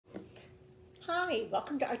Hi,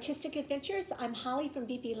 welcome to Artistic Adventures. I'm Holly from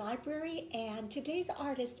BB Library, and today's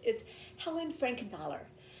artist is Helen Frankenthaler.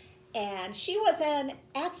 And she was an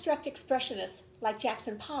abstract expressionist like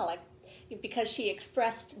Jackson Pollock because she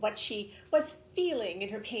expressed what she was feeling in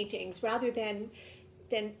her paintings rather than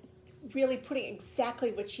really putting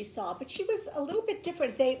exactly what she saw. But she was a little bit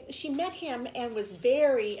different. She met him and was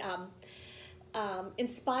very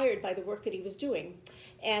inspired by the work that he was doing.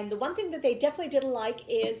 And the one thing that they definitely didn't like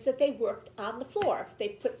is that they worked on the floor. They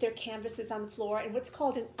put their canvases on the floor in what's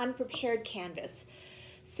called an unprepared canvas.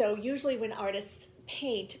 So usually when artists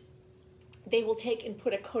paint, they will take and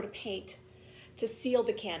put a coat of paint to seal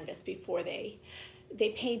the canvas before they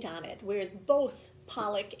paint on it. Whereas both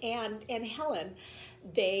Pollock and Helen,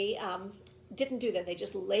 they didn't do that. They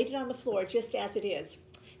just laid it on the floor just as it is.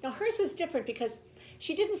 Now hers was different because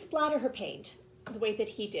she didn't splatter her paint the way that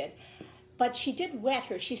he did. But she did wet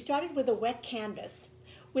her. She started with a wet canvas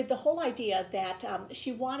with the whole idea that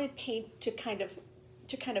she wanted paint to kind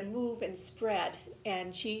of move and spread,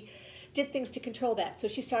 and she did things to control that. So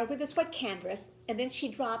she started with this wet canvas, and then she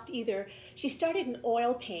started in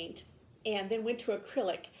oil paint and then went to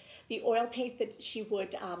acrylic. The oil paint that she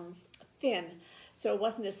would thin so it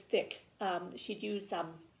wasn't as thick. She'd use, I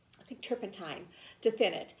think, turpentine to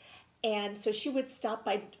thin it. And so she would stop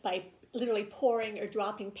by literally pouring or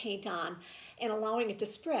dropping paint on and allowing it to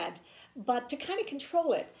spread. But to kind of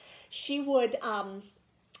control it, she would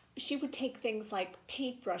take things like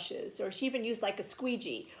paint brushes, or she even used like a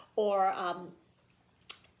squeegee or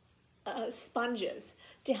sponges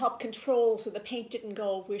to help control so the paint didn't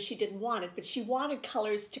go where she didn't want it, but she wanted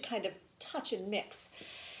colors to kind of touch and mix.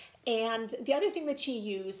 And the other thing that she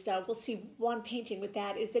used, we'll see one painting with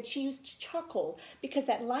that, is that she used charcoal, because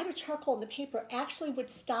that line of charcoal on the paper actually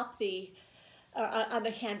would stop on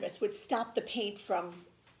the canvas, would stop the paint from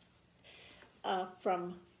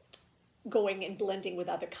going and blending with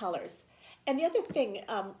other colors. And the other thing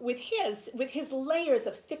with his layers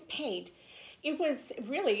of thick paint, it was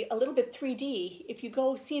really a little bit 3D. If you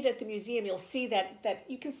go see it at the museum, you'll see that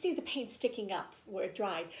you can see the paint sticking up where it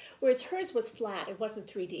dried, whereas hers was flat. It wasn't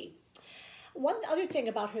 3D. One other thing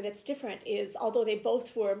about her that's different is, although they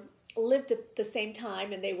both lived at the same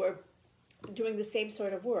time and they were doing the same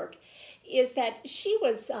sort of work, is that she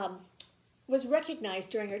was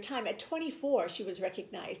recognized during her time. At 24, she was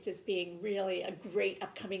recognized as being really a great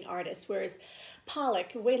upcoming artist, whereas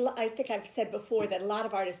Pollock, I think I've said before that a lot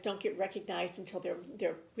of artists don't get recognized until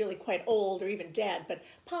they're really quite old or even dead, but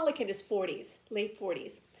Pollock in his 40s, late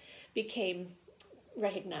 40s, became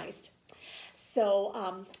recognized.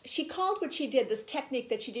 So she called what she did, this technique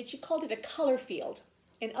that she did, she called it a color field,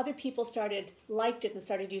 and other people liked it and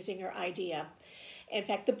started using her idea. In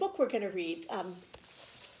fact, the book we're going to read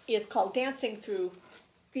is called Dancing Through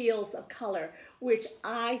Fields of Color, which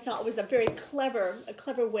I thought was a very clever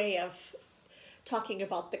way of talking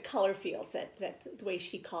about the color fields, the way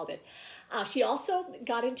she called it. She also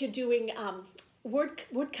got into doing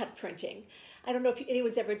woodcut printing. I don't know if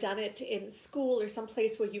anyone's ever done it in school or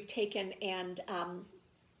someplace where you've taken and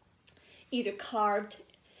either carved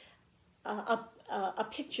a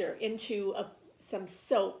picture into some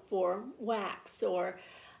soap or wax or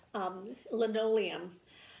linoleum.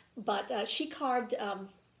 But she carved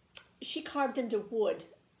into wood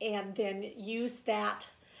and then used that.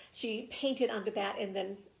 She painted onto that and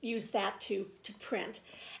then used that to print,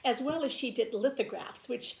 as well as she did lithographs,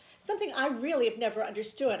 which something I really have never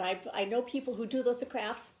understood. I know people who do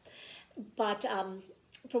lithographs, but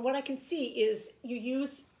from what I can see is you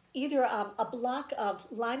use either a block of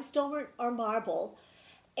limestone or marble,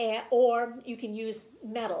 or you can use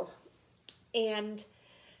metal, and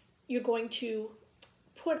you're going to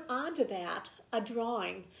put onto that a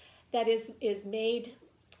drawing that is made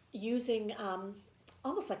using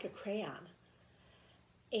almost like a crayon.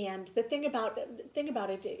 And the thing about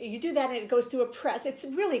it, you do that and it goes through a press. It's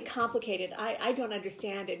really complicated. I don't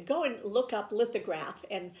understand it. Go and look up lithograph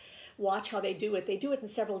and watch how they do it. They do it in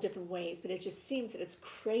several different ways, but it just seems that it's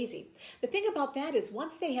crazy. The thing about that is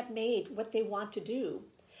once they have made what they want to do,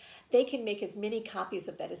 they can make as many copies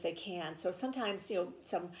of that as they can. So sometimes,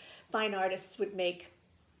 some fine artists would make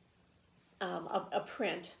a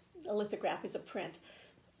print. A lithograph is a print,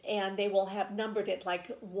 and they will have numbered it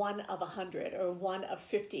like 1 of 100 or 1 of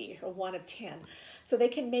 50 or 1 of 10. So they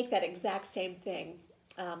can make that exact same thing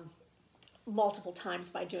multiple times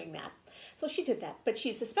by doing that. So she did that, but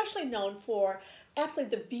she's especially known for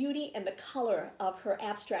absolutely the beauty and the color of her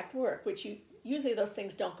abstract work, which usually those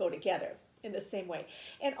things don't go together in the same way.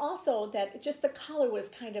 And also that just the color was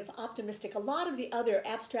kind of optimistic. A lot of the other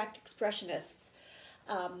abstract expressionists,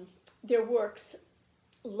 their works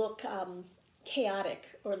look chaotic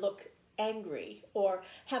or look angry or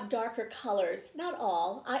have darker colors. Not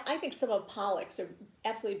all. I think some of Pollock's are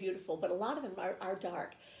absolutely beautiful, but a lot of them are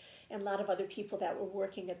dark. And a lot of other people that were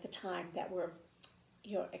working at the time that were,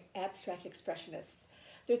 abstract expressionists.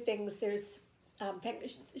 There are things, in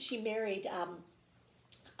fact, she married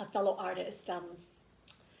a fellow artist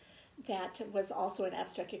that was also an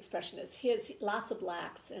abstract expressionist. His, lots of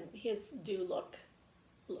blacks, and his do look,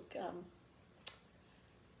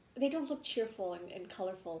 they don't look cheerful and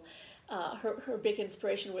colorful. Her big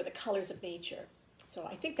inspiration were the colors of nature. So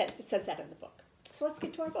I think that it says that in the book. So let's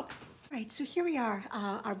get to our book. All right, so here we are.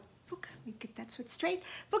 Our book, let me get that straight.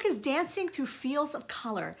 Book is Dancing Through Fields of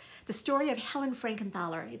Color, the story of Helen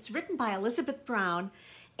Frankenthaler. It's written by Elizabeth Brown,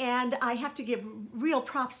 and I have to give real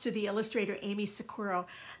props to the illustrator, Amy Sakuro.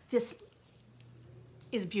 This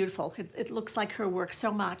is beautiful. It looks like her work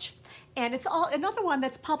so much. And it's another one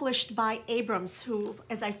that's published by Abrams, who,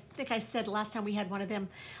 as I think I said last time we had one of them,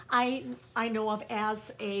 I know of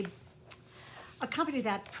as a company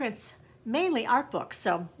that prints mainly art books,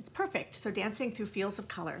 so it's perfect. So Dancing Through Fields of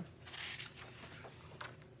Color.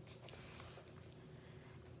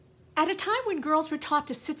 At a time when girls were taught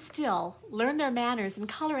to sit still, learn their manners, and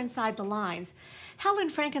color inside the lines, Helen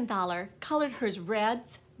Frankenthaler colored hers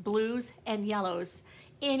reds, blues, and yellows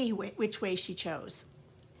any which way she chose.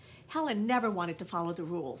 Helen never wanted to follow the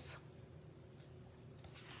rules.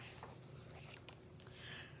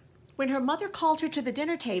 When her mother called her to the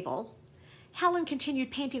dinner table, Helen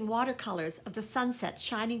continued painting watercolors of the sunset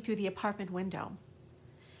shining through the apartment window.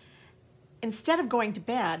 Instead of going to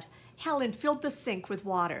bed, Helen filled the sink with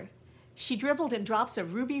water. She dribbled in drops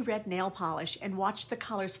of ruby red nail polish and watched the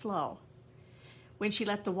colors flow. When she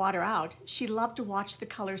let the water out, she loved to watch the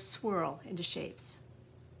colors swirl into shapes.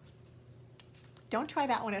 Don't try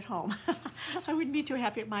that one at home. I wouldn't be too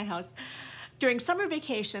happy at my house. During summer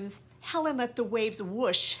vacations, Helen let the waves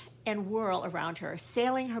whoosh and whirl around her,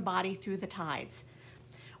 sailing her body through the tides.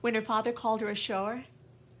 When her father called her ashore,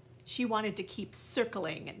 she wanted to keep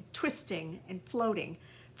circling and twisting and floating,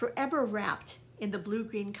 forever wrapped in the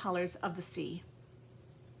blue-green colors of the sea.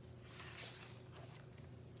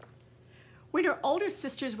 When her older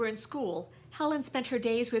sisters were in school, Helen spent her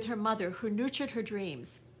days with her mother, who nurtured her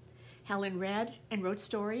dreams. Helen read and wrote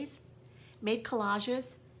stories, made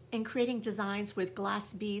collages, and creating designs with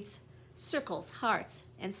glass beads, circles, hearts,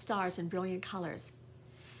 and stars in brilliant colors.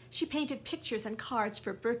 She painted pictures and cards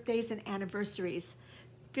for birthdays and anniversaries,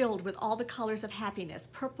 filled with all the colors of happiness,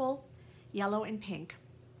 purple, yellow, and pink.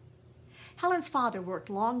 Helen's father worked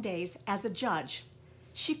long days as a judge.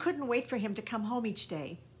 She couldn't wait for him to come home each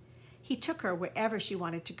day. He took her wherever she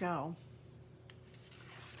wanted to go.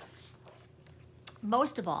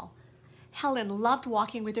 Most of all, Helen loved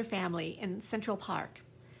walking with her family in Central Park.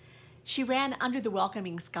 She ran under the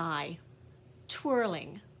welcoming sky,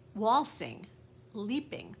 twirling, waltzing,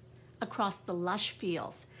 leaping across the lush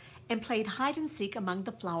fields, and played hide and seek among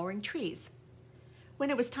the flowering trees. When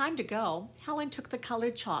it was time to go, Helen took the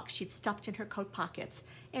colored chalk she'd stuffed in her coat pockets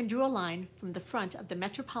and drew a line from the front of the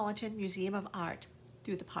Metropolitan Museum of Art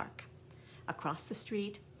through the park, across the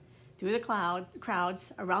street, through the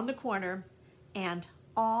crowds, around the corner, and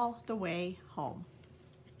all the way home.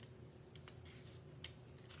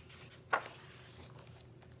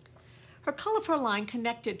 Her colorful line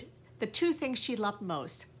connected the two things she loved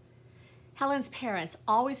most. Helen's parents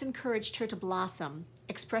always encouraged her to blossom,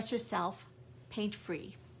 express herself, paint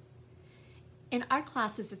free. In art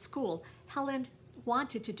classes at school, Helen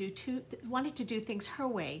wanted to do things her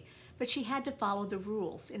way, but she had to follow the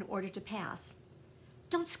rules in order to pass.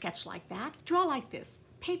 Don't sketch like that. Draw like this.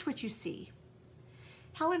 Paint what you see.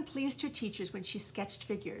 Helen pleased her teachers when she sketched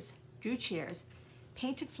figures, drew chairs,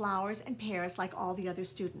 painted flowers and pears like all the other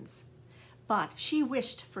students. But she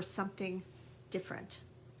wished for something different.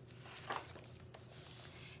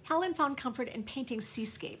 Helen found comfort in painting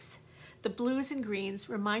seascapes. The blues and greens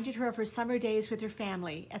reminded her of her summer days with her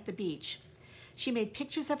family at the beach. She made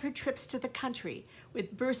pictures of her trips to the country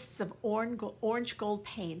with bursts of orange gold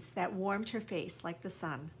paints that warmed her face like the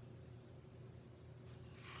sun.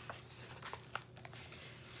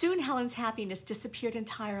 Soon Helen's happiness disappeared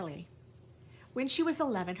entirely. When she was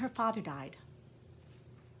 11, her father died.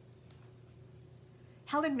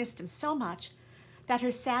 Helen missed him so much that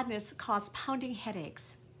her sadness caused pounding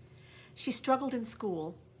headaches. She struggled in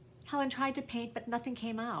school. Helen tried to paint, but nothing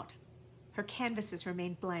came out. Her canvases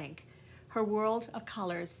remained blank, her world of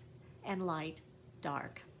colors and light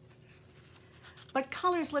dark. But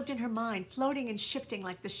colors lived in her mind, floating and shifting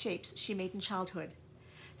like the shapes she made in childhood.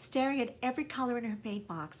 Staring at every color in her paint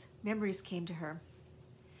box, memories came to her.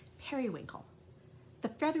 Periwinkle, the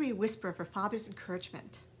feathery whisper of her father's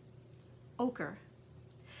encouragement. Ochre,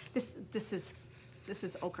 This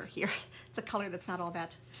is ochre here. It's a color that's not all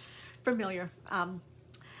that familiar.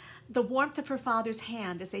 The warmth of her father's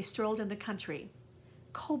hand as they strolled in the country,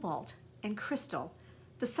 cobalt and crystal,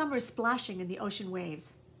 the summer splashing in the ocean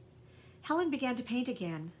waves. Helen began to paint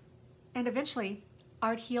again, and eventually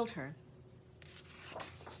art healed her.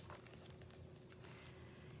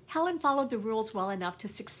 Helen followed the rules well enough to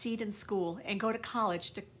succeed in school and go to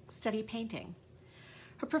college to study painting.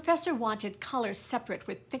 Her professor wanted colors separate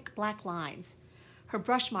with thick black lines, her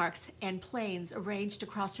brush marks and planes arranged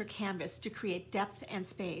across her canvas to create depth and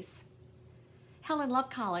space. Helen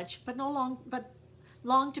loved college, but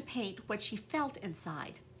longed to paint what she felt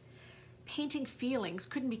inside. Painting feelings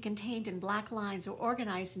couldn't be contained in black lines or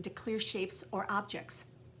organized into clear shapes or objects.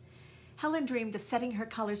 Helen dreamed of setting her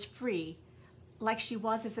colors free, like she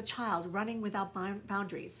was as a child, running without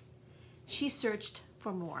boundaries. She searched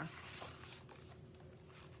for more.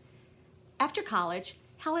 After college,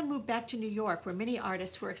 Helen moved back to New York, where many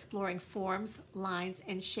artists were exploring forms, lines,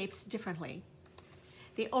 and shapes differently.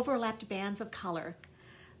 They overlapped bands of color,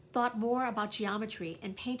 thought more about geometry,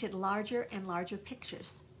 and painted larger and larger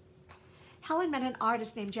pictures. Helen met an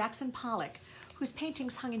artist named Jackson Pollock, whose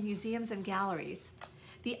paintings hung in museums and galleries.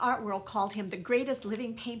 The art world called him the greatest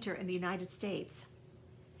living painter in the United States.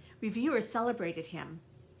 Reviewers celebrated him.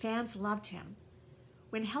 Fans loved him.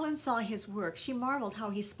 When Helen saw his work, she marveled how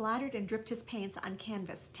he splattered and dripped his paints on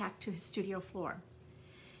canvas tacked to his studio floor.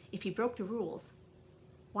 If he broke the rules,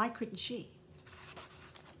 why couldn't she?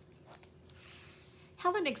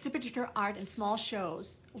 Helen exhibited her art in small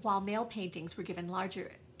shows, while male paintings were given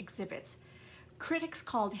larger exhibits. Critics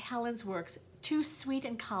called Helen's works too sweet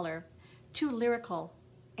in color, too lyrical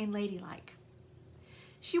and ladylike.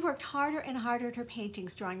 She worked harder and harder at her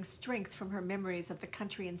paintings, drawing strength from her memories of the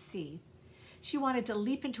country and sea. She wanted to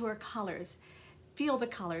leap into her colors, feel the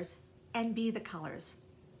colors, and be the colors.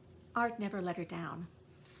 Art never let her down.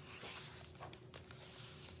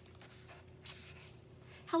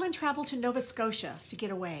 Helen traveled to Nova Scotia to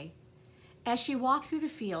get away. As she walked through the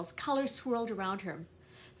fields, colors swirled around her.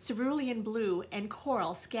 Cerulean blue and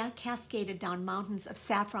coral cascaded down mountains of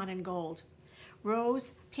saffron and gold.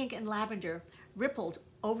 Rose, pink, and lavender rippled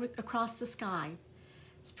across the sky.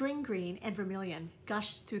 Spring green and vermilion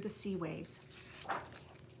gushed through the sea waves.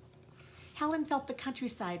 Helen felt the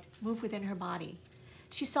countryside move within her body.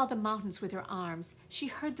 She saw the mountains with her arms. She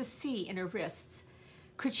heard the sea in her wrists.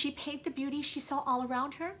 Could she paint the beauty she saw all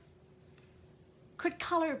around her? Could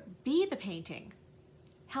color be the painting?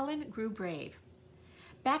 Helen grew brave.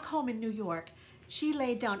 Back home in New York, she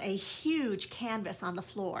laid down a huge canvas on the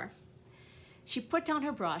floor. She put down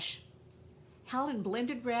her brush. Helen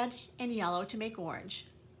blended red and yellow to make orange.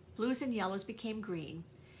 Blues and yellows became green.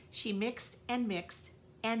 She mixed and mixed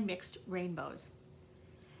and mixed rainbows.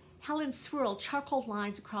 Helen swirled charcoal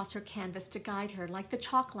lines across her canvas to guide her, like the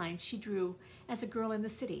chalk lines she drew as a girl in the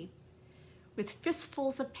city. With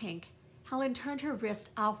fistfuls of pink, Helen turned her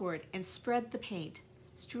wrist outward and spread the paint,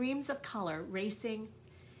 streams of color racing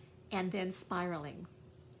and then spiraling,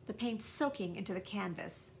 the paint soaking into the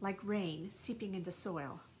canvas like rain seeping into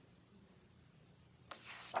soil.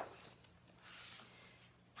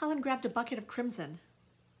 Helen grabbed a bucket of crimson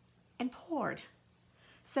and poured,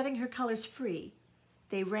 setting her colors free.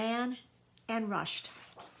 They ran and rushed.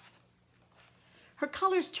 Her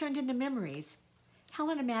colors turned into memories.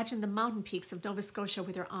 Helen imagined the mountain peaks of Nova Scotia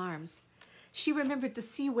with her arms. She remembered the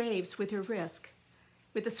sea waves with her wrist.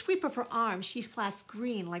 With the sweep of her arm, she splashed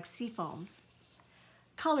green like sea foam.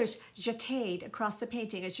 Colors jeted across the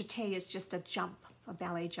painting. A jeté is just a jump, a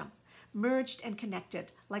ballet jump. Merged and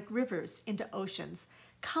connected like rivers into oceans,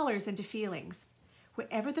 colors into feelings.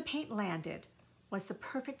 Wherever the paint landed was the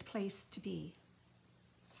perfect place to be.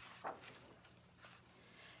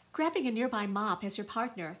 Grabbing a nearby mop as her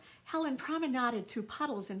partner, Helen promenaded through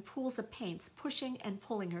puddles and pools of paints, pushing and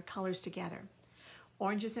pulling her colors together.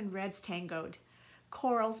 Oranges and reds tangoed,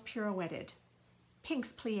 corals pirouetted,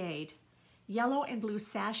 pinks plied, yellow and blue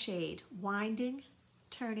sashayed, winding,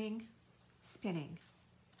 turning, spinning.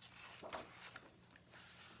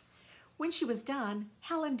 When she was done,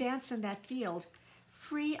 Helen danced in that field,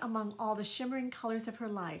 free among all the shimmering colors of her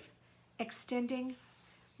life, extending,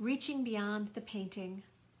 reaching beyond the painting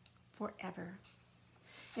forever.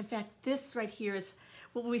 In fact, this right here is,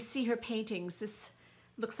 when we see her paintings, this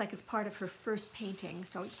looks like it's part of her first painting.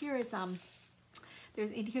 So here is,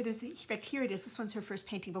 in fact, here it is. This one's her first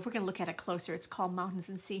painting, but we're going to look at it closer. It's called Mountains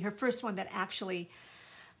and Sea. Her first one that actually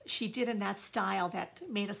she did in that style that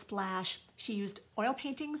made a splash. She used oil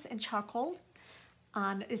paintings and charcoal.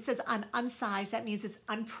 It says on unsized. That means it's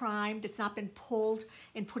unprimed. It's not been pulled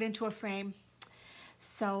and put into a frame.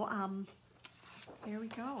 So there we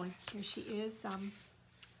go. And here she is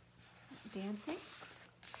dancing.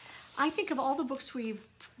 I think of all the books we've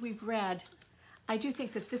read, I do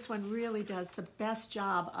think that this one really does the best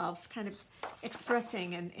job of kind of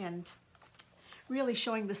expressing and really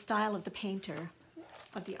showing the style of the painter,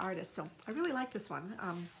 of the artist. So I really like this one.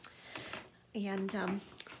 The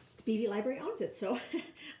BB Library owns it, so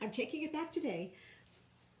I'm taking it back today.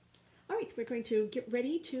 All right, we're going to get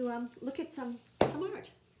ready to look at some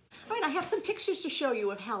art. All right, I have some pictures to show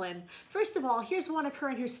you of Helen. First of all, here's one of her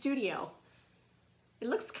in her studio. It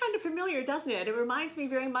looks kind of familiar, doesn't it? It reminds me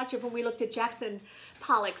very much of when we looked at Jackson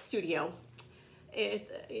Pollock's studio.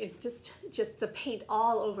 It's just the paint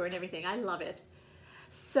all over and everything. I love it.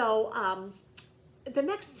 So the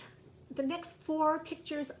next 4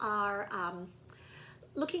 pictures are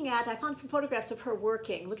I found some photographs of her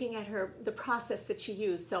working, looking at the process that she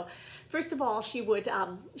used. So first of all, she'd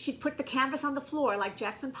put the canvas on the floor like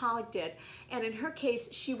Jackson Pollock did, and in her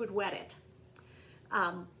case, she would wet it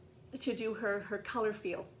to do her color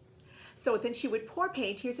field. So then she would pour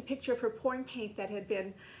paint. Here's a picture of her pouring paint that had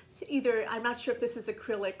been either, I'm not sure if this is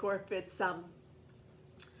acrylic or if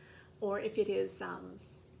it is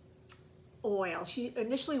oil. She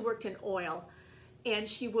initially worked in oil, and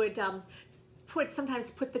she would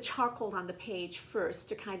sometimes put the charcoal on the page first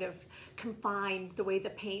to kind of confine the way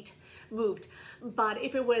the paint moved. But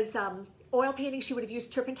if it was oil painting, she would have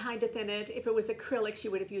used turpentine to thin it. If it was acrylic, she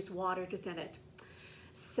would have used water to thin it.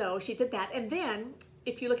 So she did that. And then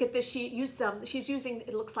if you look at this, she's using,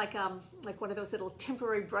 it looks like one of those little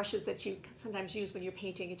temporary brushes that you sometimes use when you're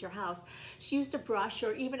painting at your house. She used a brush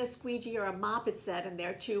or even a squeegee or a mop, it said in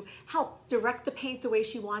there, to help direct the paint the way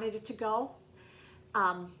she wanted it to go.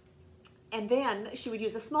 And then she would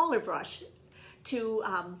use a smaller brush to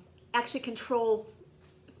actually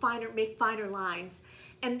make finer lines.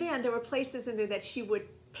 And then there were places in there that she would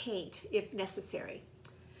paint if necessary.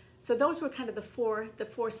 So those were kind of the four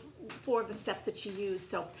of the steps that she used.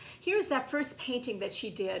 So here's that first painting that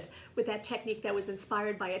she did with that technique that was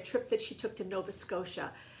inspired by a trip that she took to Nova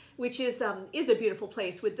Scotia, which is a beautiful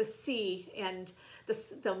place with the sea and the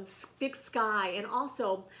big sky and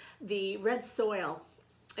also the red soil.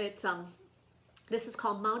 It's this is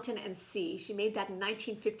called Mountain and Sea. She made that in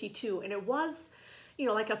 1952, and it was,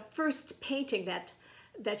 like a first painting that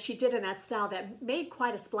she did in that style that made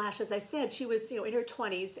quite a splash. As I said, she was, in her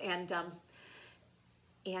 20s and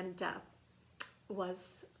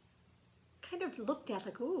was kind of looked at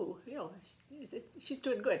like, ooh, she's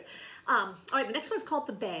doing good. All right, the next one's called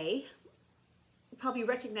The Bay. You probably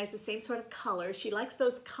recognize the same sort of colors. She likes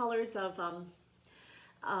those colors of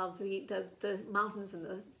the mountains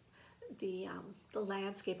and the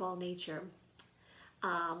landscape, all nature.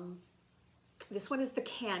 This one is the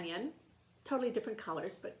canyon. Totally different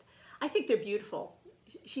colors, but I think they're beautiful.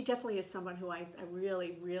 She definitely is someone who I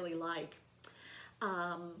really, really like.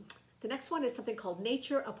 The next one is something called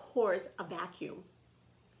Nature Abhors a Vacuum.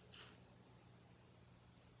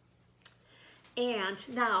 And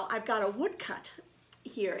now I've got a woodcut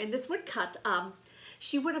here. And this woodcut,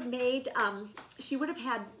 she would have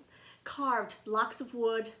had carved blocks of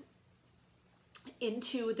wood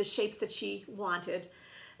into the shapes that she wanted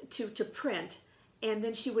to print. And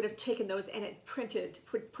then she would have taken those and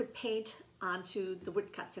put paint onto the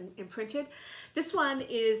woodcuts and printed. This one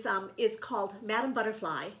is called Madame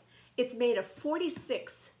Butterfly. It's made of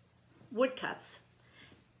 46 woodcuts,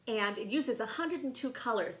 and it uses 102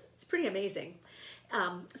 colors. It's pretty amazing.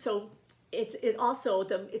 So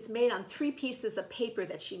it's made on 3 pieces of paper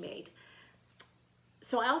that she made.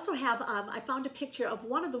 So I also have I found a picture of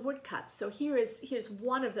one of the woodcuts. So here's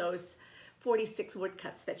one of those 46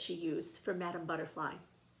 woodcuts that she used for Madame Butterfly.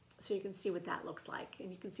 So you can see what that looks like, and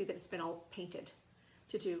you can see that it's been all painted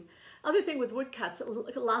to do. Other thing with woodcuts,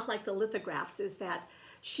 a lot like the lithographs, is that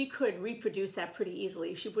she could reproduce that pretty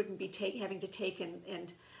easily. She wouldn't be having to take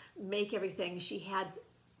and make everything. She had,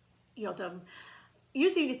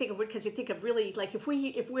 usually when you think of woodcuts, you think of really, like if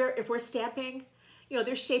we're stamping,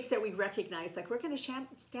 there's shapes that we recognize, like we're going to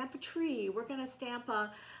stamp a tree, we're going to stamp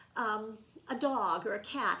a dog or a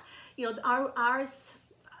cat. Ours,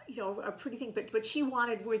 a pretty thing, but what she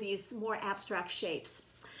wanted were these more abstract shapes.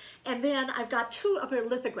 And then I've got 2 of her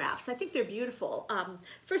lithographs. I think they're beautiful.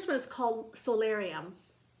 First one is called Solarium.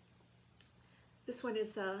 This one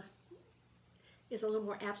is a little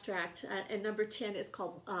more abstract, and number 10 is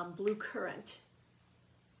called Blue Currant.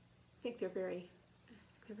 I think they're very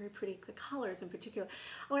pretty. The colors in particular.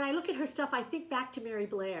 When I look at her stuff, I think back to Mary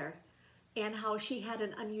Blair, and how she had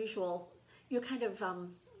an unusual, kind of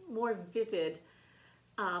more vivid.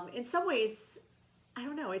 In some ways, I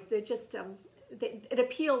don't know. It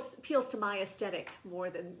appeals to my aesthetic more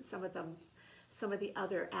than some of them some of the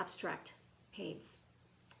other abstract paints.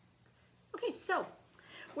 Okay, so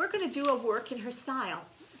we're going to do a work in her style.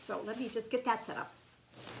 So let me just get that set up.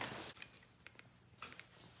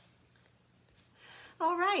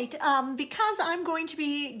 All right, because I'm going to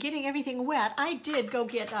be getting everything wet, I did go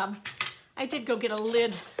get a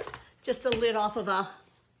lid, just a lid off of a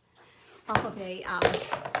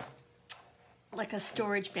like a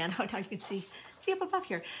storage bin. Now you can see up above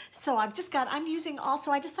here. So I'm using also,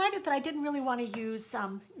 I decided that I didn't really want to use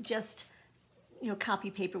just, you know, copy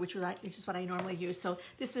paper, which is what I normally use. So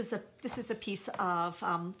this is a piece of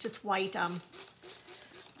just white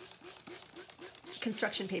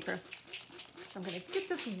construction paper. So I'm going to get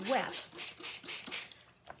this wet.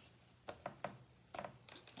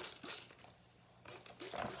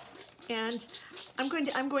 And I'm going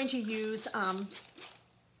to use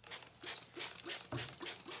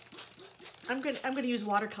I'm going to use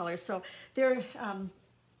watercolors. So there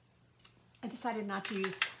I decided not to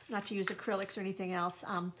use acrylics or anything else.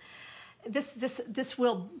 This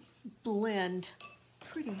will blend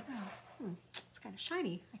pretty well. It's kind of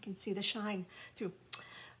shiny. I can see the shine through.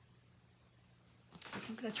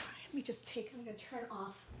 I'm going to try. I'm going to turn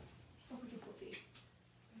off. Oh, we can still see. I'm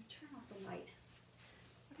going to turn off the light.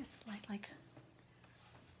 What is the light like?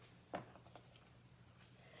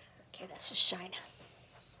 Okay, that's just shine.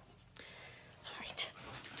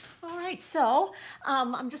 All right, so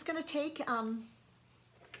I'm just going to take a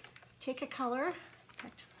color. In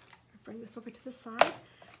fact, bring this over to the side. I'm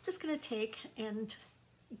just going to take and just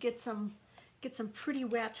get some pretty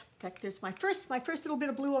wet. In fact, there's my first little bit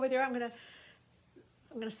of blue over there. I'm going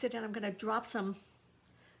to sit down. I'm going to drop some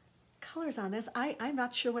colors on this. I'm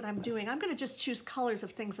not sure what I'm doing. I'm going to just choose colors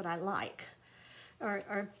of things that I like,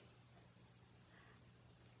 or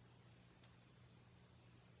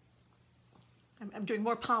I'm doing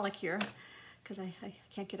more Pollock here because I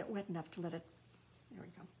can't get it wet enough to let it. There we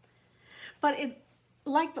go. But it,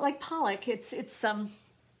 like Pollock, it's you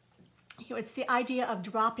know, it's the idea of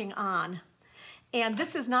dropping on, and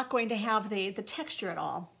this is not going to have the texture at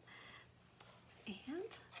all. And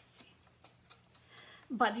let's see.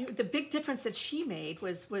 But the big difference that she made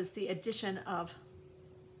was the addition of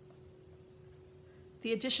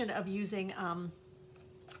using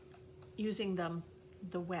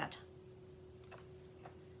the wet.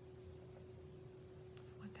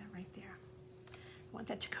 I want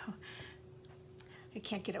that to go. I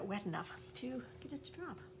can't get it wet enough to get it to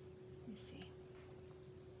drop. Let me see.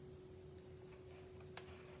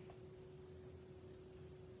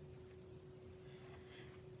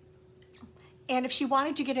 And if she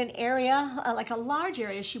wanted to get an area, like a large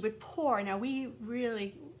area, she would pour. Now we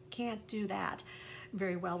really can't do that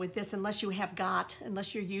very well with this unless you're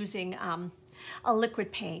using a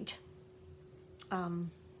liquid paint.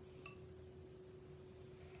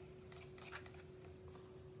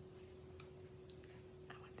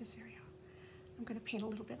 This area. I'm going to paint a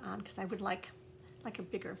little bit on because I would like a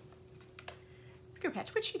bigger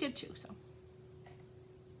patch, which she did too. So.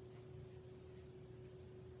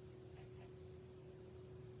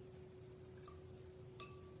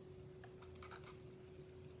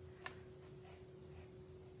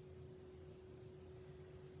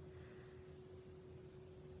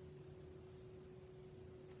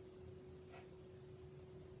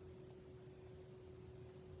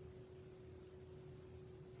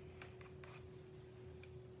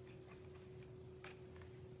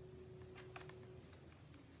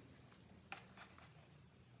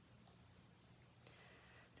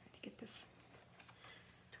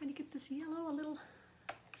 Trying to get this yellow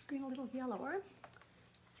screen a little yellower.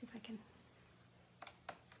 Let's see if I can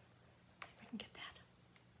get that.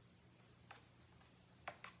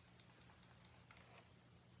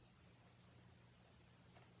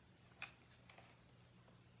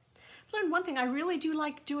 I've learned one thing. I really do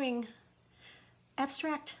like doing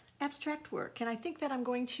abstract work, and I think that I'm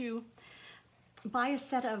going to buy a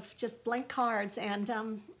set of just blank cards and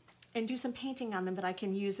do some painting on them that I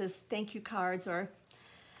can use as thank you cards or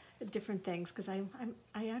different things, because I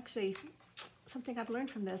actually, something I've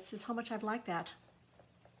learned from this is how much I've liked that.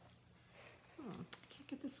 I can't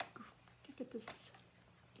get this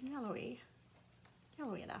yellowy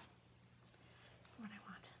enough for what I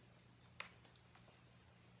want.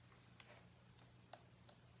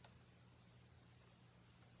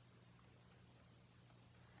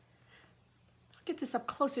 I'll get this up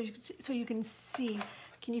closer so you can see.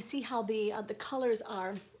 Can you see how the colors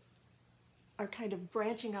are kind of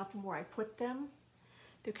branching up from where I put them?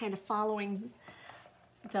 They're kind of following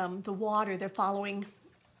the water. They're following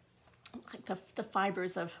like the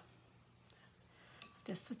fibers of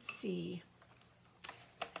this. Let's see.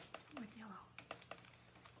 Yellow.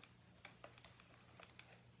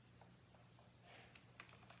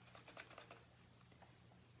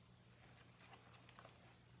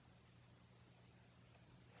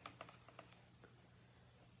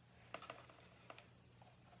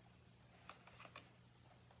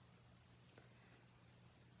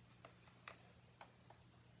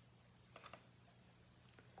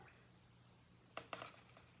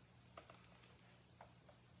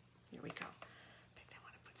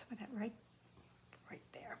 some of that right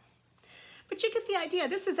there. But you get the idea.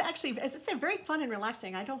 This is actually, as I said, very fun and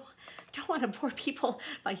relaxing. I don't want to bore people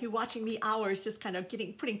by you watching me hours just kind of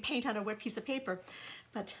putting paint on a wet piece of paper.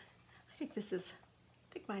 But I think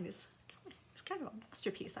mine is it's kind of a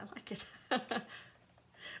masterpiece. I like it.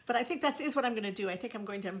 But I think that is what I'm going to do. I think I'm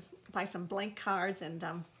going to buy some blank cards and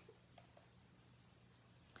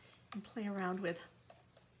play around with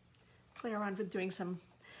doing some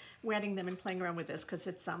wetting them and playing around with this, because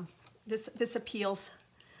it's this appeals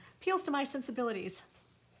to my sensibilities.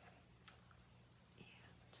 And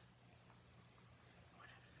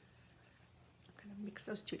I'm going to mix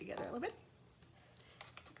those two together a little bit.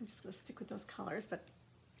 I think I'm just going to stick with those colors, but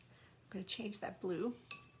I'm going to change that blue.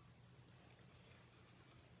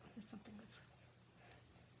 Something that's,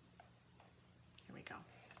 here we go,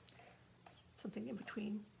 something in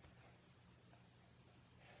between.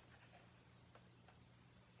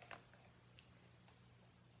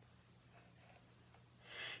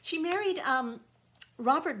 She married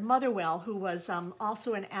Robert Motherwell, who was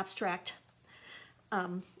also an abstract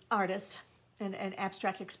artist and an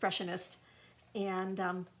abstract expressionist, and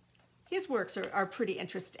his works are pretty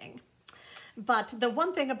interesting. But the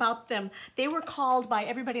one thing about them, they were called by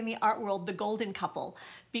everybody in the art world the golden couple,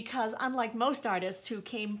 because unlike most artists who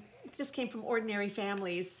just came from ordinary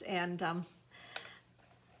families and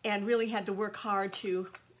really had to work hard to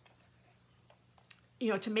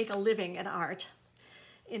make a living at art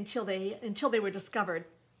until they were discovered,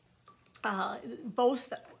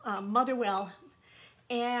 both Motherwell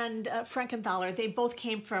and Frankenthaler, they both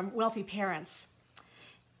came from wealthy parents.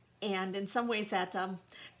 And in some ways that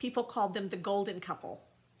people called them the golden couple.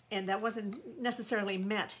 And that wasn't necessarily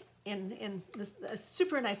meant in a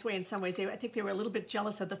super nice way in some ways. I think they were a little bit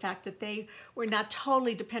jealous of the fact that they were not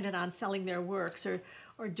totally dependent on selling their works or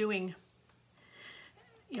doing,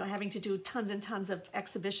 having to do tons and tons of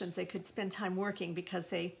exhibitions. They could spend time working because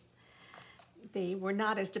they were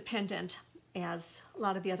not as dependent as a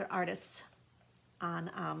lot of the other artists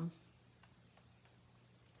on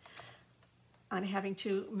having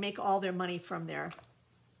to make all their money from their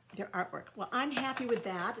artwork. Well, I'm happy with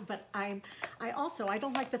that, but I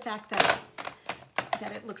don't like the fact that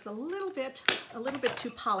it looks a little bit too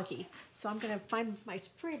policky. So I'm going to find my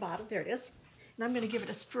spray bottle. There it is. And I'm going to give it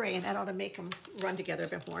a spray, and that ought to make them run together a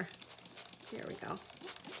bit more. There we go.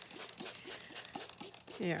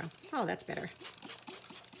 Yeah. Oh, that's better.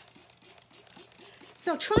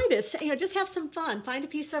 So try this. Just have some fun. Find a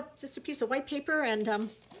piece of white paper and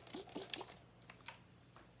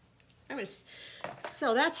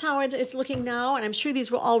so that's how it is looking now, and I'm sure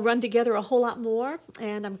these will all run together a whole lot more,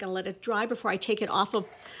 and I'm going to let it dry before I take it off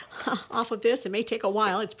of this. It may take a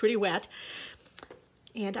while. It's pretty wet,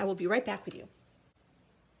 and I will be right back with you.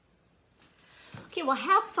 Okay, well,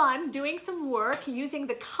 have fun doing some work using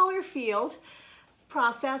the color field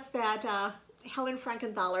process that Helen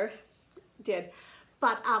Frankenthaler did.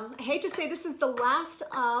 But I hate to say this is the last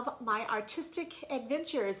of my artistic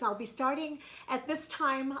adventures. I'll be starting at this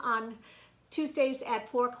time on Tuesdays at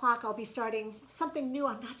 4 o'clock. I'll be starting something new.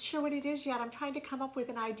 I'm not sure what it is yet. I'm trying to come up with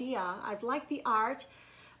an idea. I've liked the art,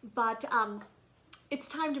 but it's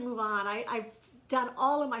time to move on. I've done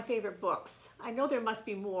all of my favorite books. I know there must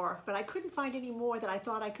be more, but I couldn't find any more that I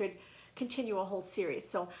thought I could continue a whole series.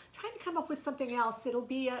 So I'm trying to come up with something else. It'll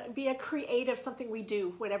be a creative, something we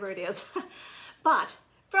do, whatever it is. But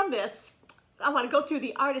from this, I want to go through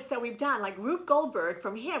the artists that we've done, like Rube Goldberg.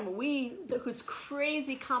 From him, whose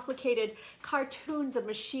crazy, complicated cartoons of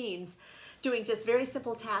machines doing just very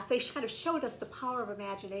simple tasks. They kind of showed us the power of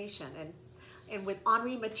imagination. And with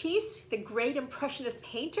Henri Matisse, the great Impressionist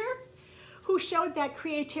painter, who showed that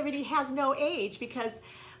creativity has no age, because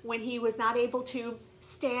when he was not able to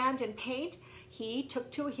stand and paint, he took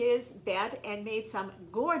to his bed and made some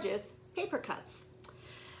gorgeous paper cuts.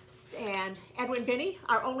 And Edwin Binney,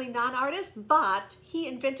 our only non-artist, but he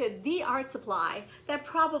invented the art supply that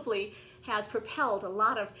probably has propelled a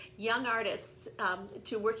lot of young artists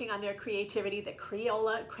to working on their creativity, the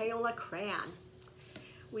Crayola crayon.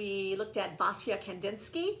 We looked at Vasya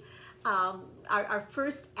Kandinsky, our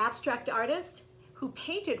first abstract artist who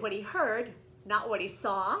painted what he heard, not what he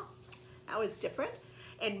saw. That was different.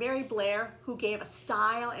 And Mary Blair, who gave a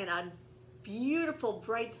style and a beautiful,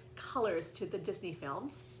 bright colors to the Disney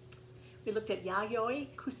films. We looked at Yayoi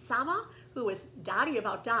Kusama, who was dotty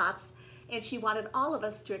about dots, and she wanted all of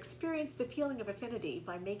us to experience the feeling of affinity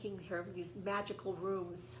by making her these magical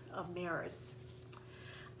rooms of mirrors.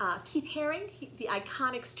 Keith Haring, the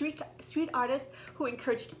iconic street artist who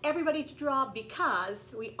encouraged everybody to draw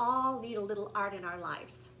because we all need a little art in our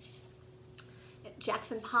lives.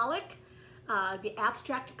 Jackson Pollock, the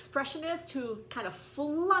abstract expressionist who kind of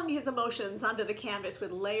flung his emotions onto the canvas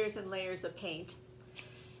with layers and layers of paint.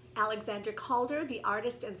 Alexander Calder, the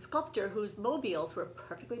artist and sculptor whose mobiles were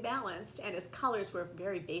perfectly balanced and his colors were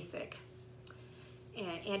very basic.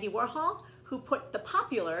 And Andy Warhol, who put the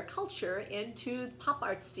popular culture into the pop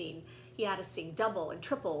art scene. He had us sing double and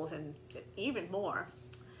triples and even more.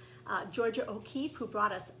 Georgia O'Keeffe, who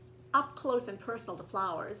brought us up close and personal to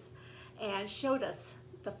flowers and showed us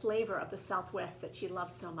the flavor of the Southwest that she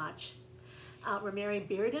loved so much. Romary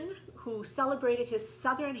Bearden, who celebrated his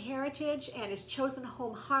Southern heritage and his chosen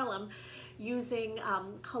home Harlem using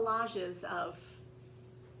collages of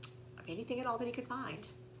anything at all that he could find.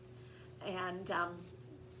 And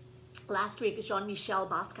last week, Jean-Michel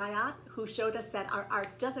Basquiat, who showed us that our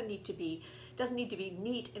art doesn't need to be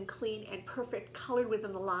neat and clean and perfect, colored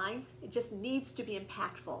within the lines. It just needs to be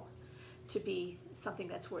impactful to be something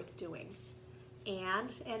that's worth doing. And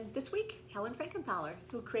this week, Helen Frankenthaler,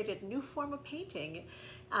 who created a new form of painting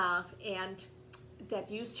and that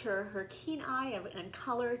used her keen eye and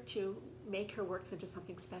color to make her works into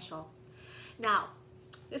something special. Now,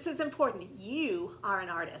 this is important. You are an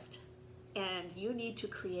artist and you need to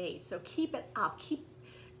create. So keep it up, keep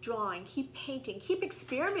drawing, keep painting, keep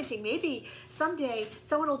experimenting. Maybe someday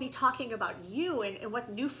someone will be talking about you and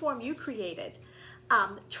what new form you created.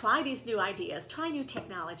 Try these new ideas, try new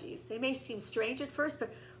technologies. They may seem strange at first,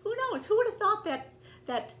 but who knows? Who would have thought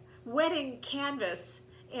that wetting canvas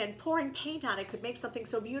and pouring paint on it could make something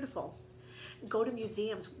so beautiful? Go to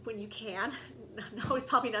museums when you can. No, it's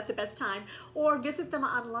probably not the best time. Or visit them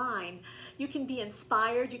online. You can be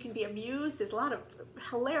inspired, you can be amused. There's a lot of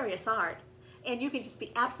hilarious art. And you can just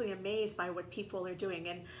be absolutely amazed by what people are doing.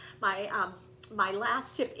 And my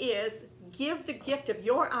last tip is give the gift of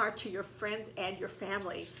your art to your friends and your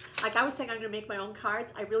family. Like I was saying, I'm going to make my own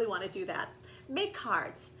cards. I really want to do that. Make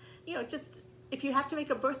cards. You know, just if you have to make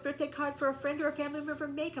a birthday card for a friend or a family member,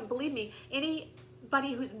 make them. Believe me,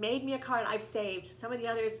 anybody who's made me a card, I've saved. Some of the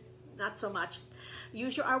others, not so much.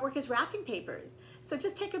 Use your artwork as wrapping papers. So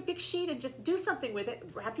just take a big sheet and just do something with it.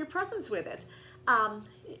 Wrap your presents with it.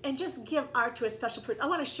 And just give art to a special person. I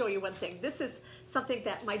want to show you one thing. This is something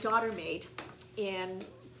that my daughter made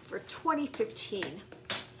for 2015.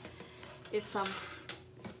 It's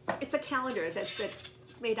a calendar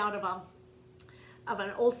that's made out of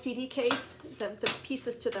an old CD case. The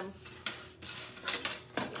pieces to them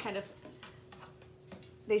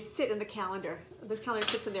they sit in the calendar. This calendar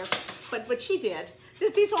sits in there. But what she did,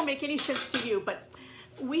 these won't make any sense to you, but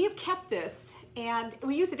we have kept this and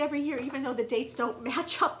we use it every year, even though the dates don't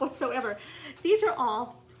match up whatsoever. These are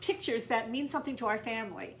all pictures that mean something to our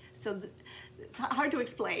family. So it's hard to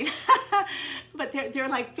explain, but they're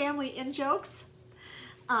like family in-jokes.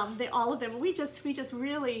 All of them. We just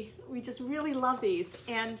really love these.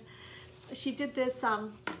 And she did this,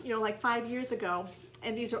 you know, like 5 years ago.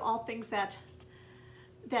 And these are all things that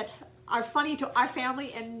are funny to our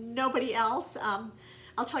family and nobody else.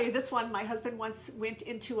 I'll tell you this one. My husband once went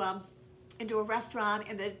into a restaurant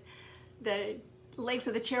and the legs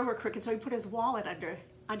of the chair were crooked, so he put his wallet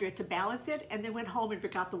under it to balance it, and then went home and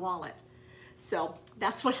forgot the wallet. So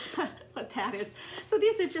that's what that is. So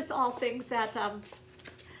these are just all things that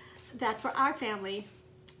for our family,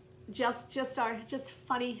 just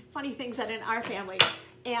funny things that in our family.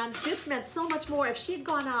 And this meant so much more. If she had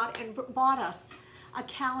gone out and bought us a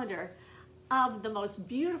calendar of the most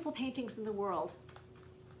beautiful paintings in the world,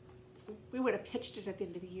 we would have pitched it at the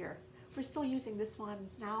end of the year. We're still using this one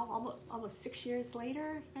now, almost 6 years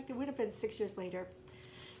later. In fact, it would have been 6 years later.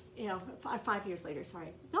 You know, 5 years later,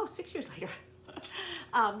 sorry. No, 6 years later.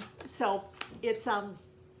 So it's,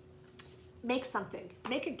 make something.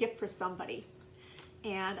 Make a gift for somebody.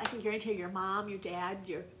 And I can guarantee your mom, your dad,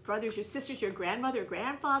 your brothers, your sisters, your grandmother,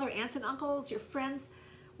 grandfather, aunts and uncles, your friends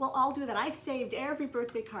will all do that. I've saved every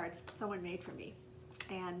birthday card someone made for me.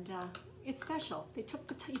 And it's special. You took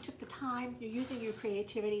the time, you're using your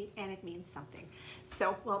creativity, and it means something.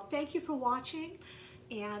 So, well, thank you for watching.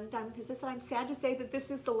 And as I said, I'm sad to say that this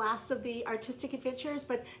is the last of the artistic adventures,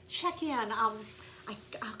 but check in. I'll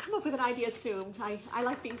come up with an idea soon. I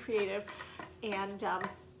like being creative, and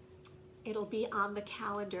it'll be on the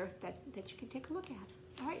calendar that you can take a look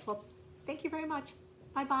at. All right, well, thank you very much.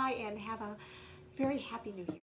 Bye-bye, and have a very happy New Year.